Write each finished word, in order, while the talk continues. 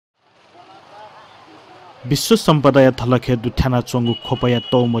विश्व सम्पदा थलखे दुठाना चोंगु खोपया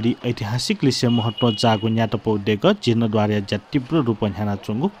तौमरी ऐतिहासिक लिसे महत्व जागु न्याटपौ देग जीर्णद्वारे ज्या तीव्र रूप ह्याना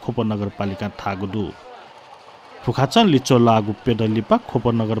चोंगु खोप नगरपालिका थागुदु फुखाचन लिचो लागु पेडलिपा खोप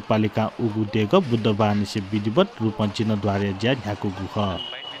नगरपालिका उगु देग बुधबार निसे विधिवत रूप जीर्णद्वारे ज्या ह्याकु गुख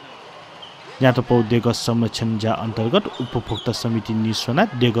न्याटपौ देग संरक्षण ज्या अन्तर्गत उपभोक्ता समिति निसोना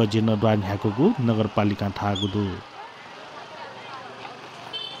देग जीर्णद्वारे ह्याकु गु नगरपालिका थागुदु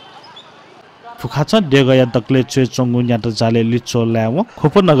फुखाचा देगया दक्ले चे चोंगु न्याट जाले लिचो ल्याव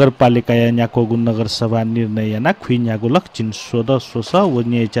खोप नगरपालिका या न्याकोगु नगरसभा निर्णय ना खुइ न्यागु लक्षिन सोद सोस व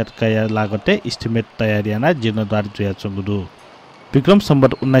न्यायचार कया लागते एस्टिमेट तयारीना जीर्णद्वार जुया चोंगुदु विक्रम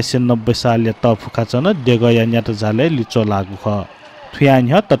सम्बत 1990 साल या त फुखाचा न देगया न्याट जाले लिचो लागु ख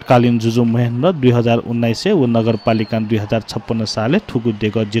थुयान ह तत्कालीन जुजु महेन्द्र 2019 व नगरपालिका 2056 साले थुगु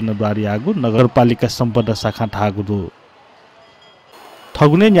देग जीर्णद्वार यागु नगरपालिका सम्पदा शाखा थागुदु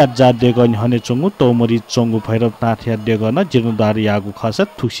थगुने न्याट जा देग हने चोंगु तौमरी चोंगु भैरवनाथ या देग न जीर्णद्वार यागु खस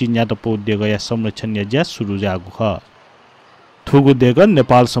थुक्सी न्याट पौ देग या संरक्षण या ज्या सुरु यागु ख थुगु देग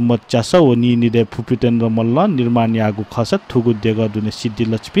नेपाल सम्मत च्यास व निनिदे फुपितेन्द्र मल्ल निर्माण यागु खस थुगु देग दुने सिद्धि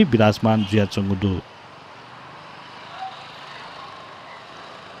लक्ष्मी विराजमान जुया चोंगु दु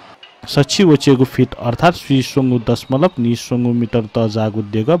सच्ची वचेगु फिट अर्थात सुई सोंगु 0.9 मिटर त जागु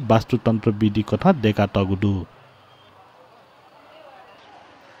देग वास्तुतन्त्र विधि कथा देका तगुदु